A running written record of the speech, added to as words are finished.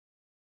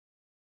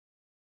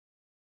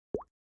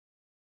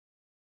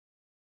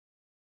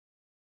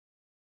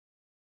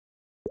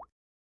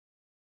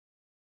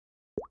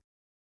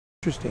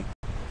Interesting.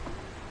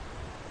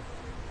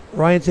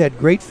 Ryan's had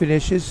great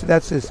finishes. So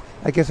that's his.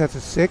 I guess that's a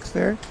 6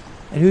 there.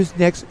 And who's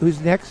next? Who's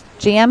next?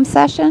 Jam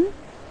session.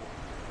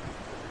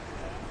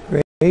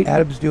 Great.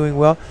 Adam's doing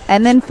well.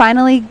 And then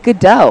finally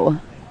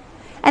Godot.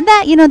 And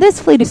that, this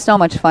fleet is so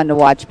much fun to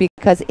watch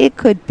because it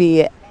could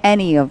be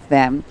any of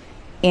them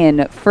in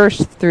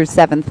 1st through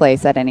 7th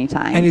place at any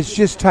time. And it's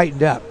just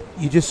tightened up.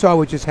 You just saw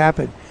what just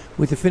happened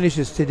with the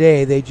finishes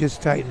today. They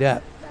just tightened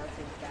up.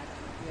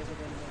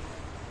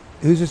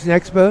 Who's this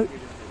next boat?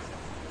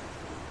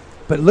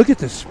 But look at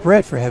the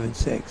spread, for heaven's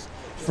sakes.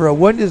 For a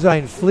one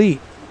design fleet,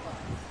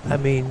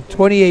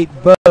 28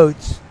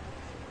 boats.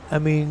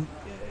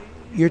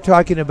 You're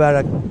talking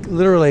about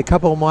literally a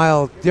couple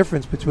mile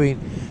difference between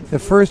the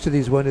first of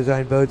these one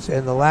design boats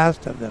and the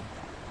last of them.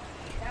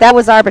 That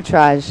was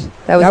arbitrage.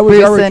 That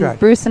was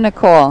Bruce and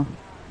Nicole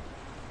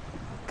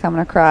coming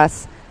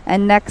across.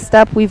 And next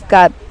up, we've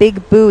got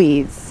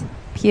BigBuoys,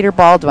 Peter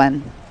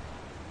Baldwin.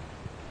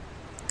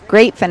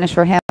 Great finish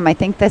for him. I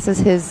think this is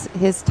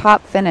his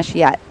top finish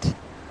yet.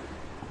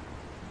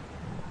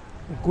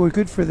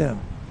 Good for them.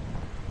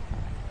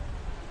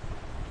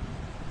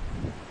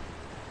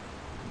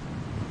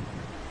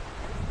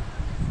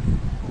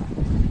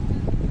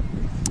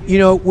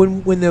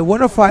 When the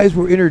 105s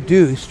were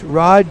introduced,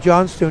 Rod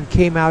Johnstone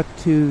came out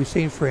to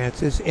St.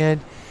 Francis, and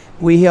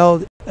we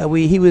held.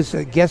 He was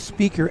a guest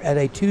speaker at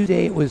a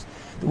Tuesday. It was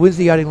the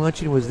Wednesday yachting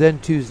luncheon. Was then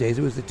Tuesdays.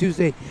 It was the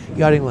Tuesday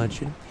yachting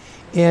luncheon,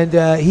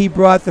 and he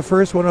brought the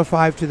first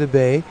 105 to the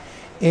bay,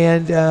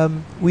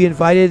 and we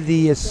invited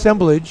the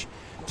assemblage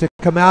to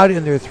come out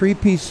in their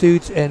 3-piece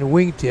suits and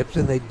wingtips,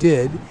 and they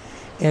did.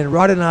 And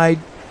Rod and I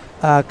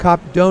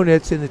copped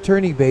donuts in the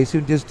turning base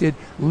and just did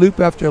loop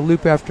after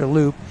loop after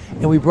loop,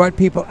 and we brought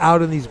people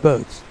out on these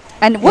boats.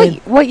 And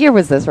what year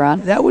was this,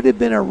 Ron? That would have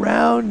been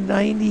around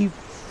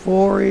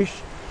 94-ish.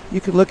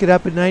 You could look it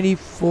up at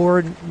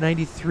 94,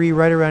 93,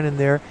 right around in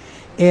there.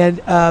 And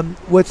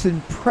what's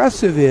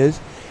impressive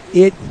is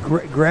it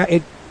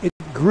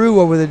grew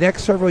over the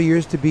next several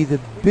years to be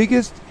the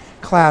biggest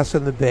class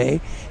on the bay,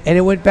 and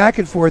it went back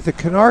and forth. The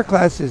Canar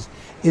class is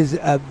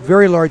a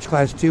very large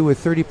class too,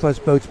 with 30-plus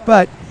boats,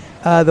 but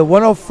the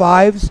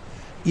 105s,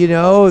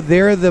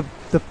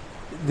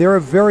 they're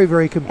a very,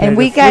 very competitive. And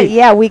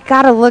we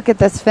got to look at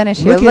this finish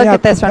here. Look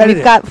at this one.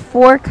 We've got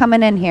 4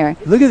 coming in here.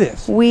 Look at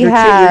this. We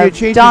have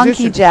Donkey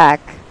position.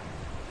 Jack,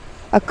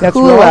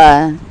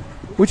 Akula.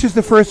 Which is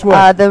the first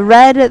one? The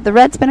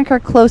red spinnaker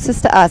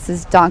closest to us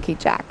is Donkey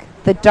Jack.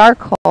 The dark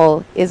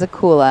hole is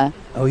Akula.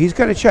 Oh, he's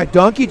got a shot.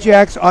 Donkey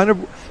Jack's on a.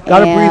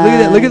 Gotta breathe.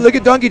 Look at that. Look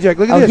at Donkey Jack.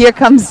 Look at this. Oh, here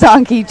comes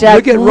Donkey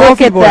Jack.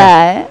 Look at boy.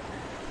 that.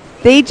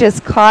 They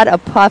just caught a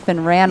puff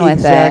and ran with it.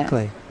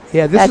 Exactly.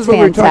 Yeah, this That's is what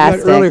we were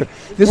talking about earlier.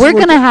 We're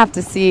gonna have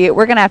to see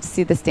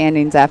the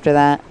standings after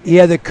that.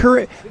 Yeah,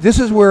 this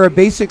is where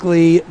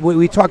basically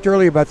we talked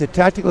earlier about the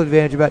tactical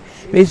advantage about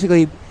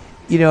basically,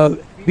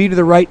 being to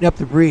the right and up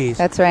the breeze.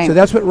 That's right. So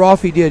that's what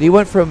Rolfie did. He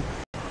went from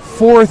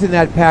 4th in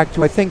that pack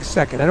to I think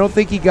 2nd. I don't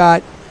think he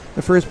got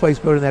the first place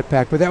boat in that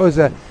pack, but that was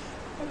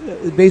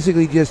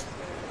basically just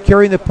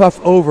carrying the puff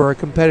over a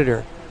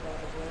competitor.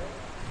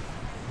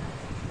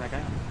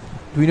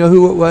 Do we know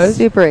who it was?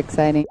 Super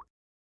exciting.